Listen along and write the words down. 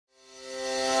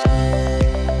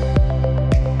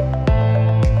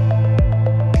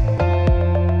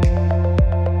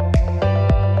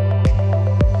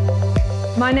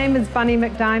My name is Bunny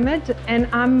McDiarmid, and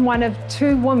I'm one of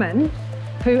 2 women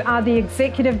who are the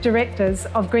executive directors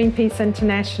of Greenpeace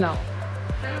International.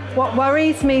 What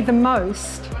worries me the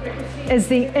most is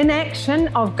the inaction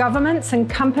of governments and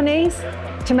companies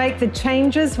to make the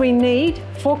changes we need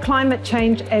for climate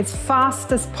change as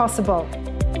fast as possible.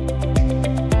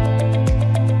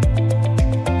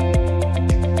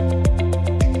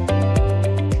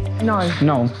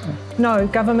 No,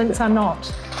 governments are not.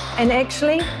 And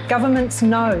actually, governments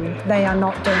know they are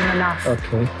not doing enough.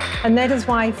 Okay. And that is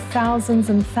why thousands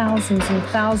and thousands and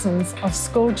thousands of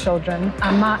school children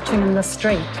are marching in the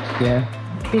street. Yeah.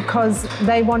 Because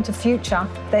they want a future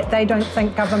that they don't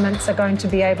think governments are going to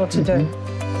be able to do.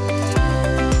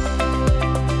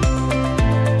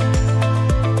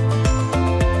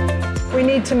 We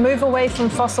need to move away from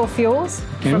fossil fuels,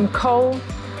 from coal,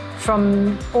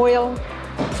 from oil,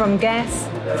 from gas,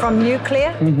 from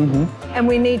nuclear, and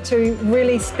we need to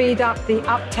really speed up the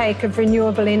uptake of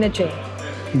renewable energy.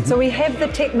 So we have the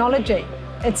technology.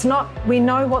 It's not, we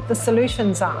know what the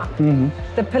solutions are.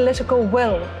 The political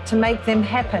will to make them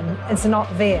happen is not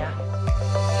there.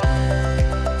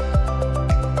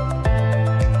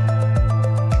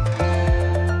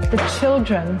 The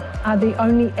children are the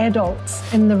only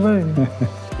adults in the room.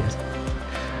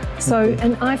 So,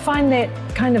 and I find that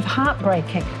kind of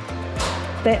heartbreaking,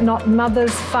 that not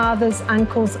mothers, fathers,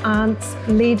 uncles, aunts,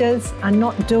 leaders are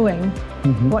not doing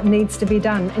what needs to be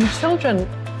done. And children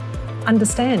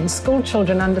understand, school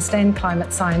children understand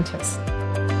climate scientists.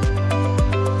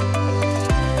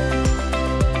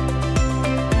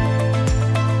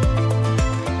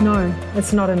 No,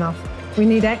 it's not enough. We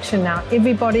need action now.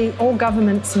 Everybody, all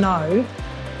governments know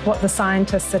what the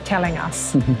scientists are telling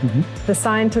us. The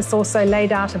scientists also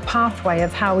laid out a pathway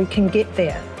of how we can get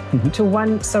there to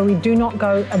one, so we do not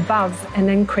go above an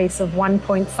increase of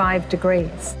 1.5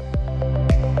 degrees.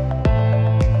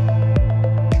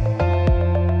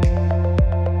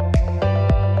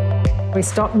 We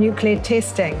stopped nuclear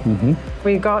testing.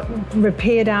 We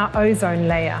repaired our ozone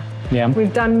layer.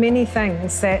 We've done many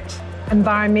things that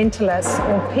environmentalists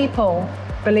or people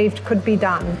believed could be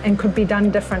done and could be done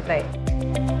differently.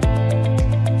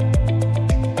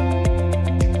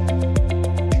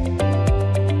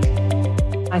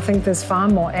 I think there's far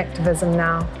more activism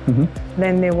now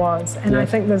than there was. And I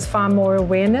think there's far more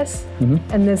awareness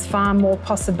and there's far more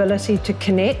possibility to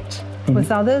connect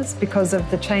with others because of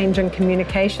the change in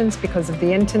communications, because of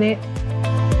the internet.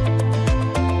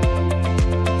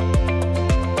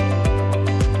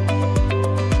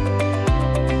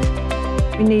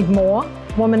 We need more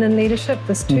women in leadership.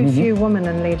 There's too few women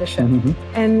in leadership.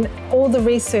 And all the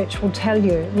research will tell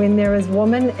you when there is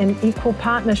women in equal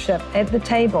partnership at the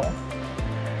table,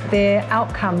 their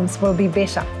outcomes will be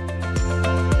better.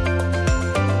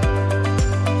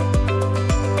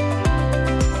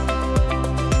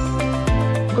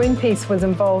 Greenpeace was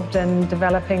involved in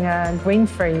developing a green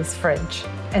freeze fridge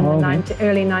in the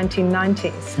early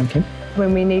 1990s.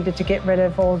 When we needed to get rid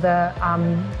of all the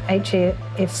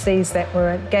HFCs that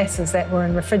were gases that were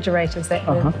in refrigerators that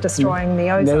were destroying the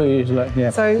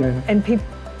ozone. And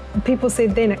people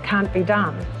said then it can't be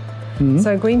done.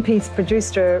 So Greenpeace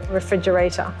produced a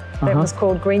refrigerator that was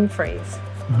called Green Freeze,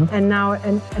 and now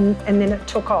and then it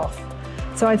took off.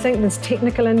 So I think there's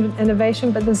technical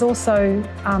innovation, but there's also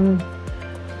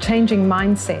changing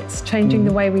mindsets, changing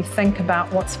the way we think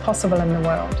about what's possible in the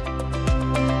world.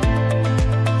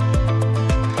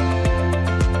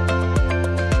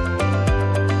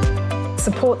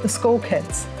 Support the school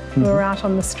kids who are out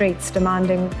on the streets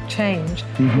demanding change.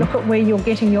 Look at where you're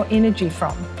getting your energy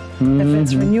from, if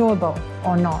it's renewable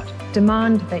or not.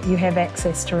 Demand that you have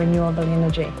access to renewable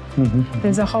energy.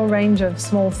 There's a whole range of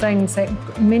small things that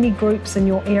many groups in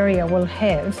your area will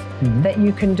have that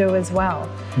you can do as well.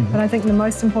 But I think the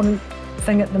most important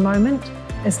thing at the moment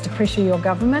is to pressure your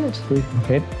government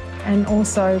and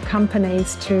also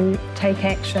companies to take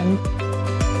action.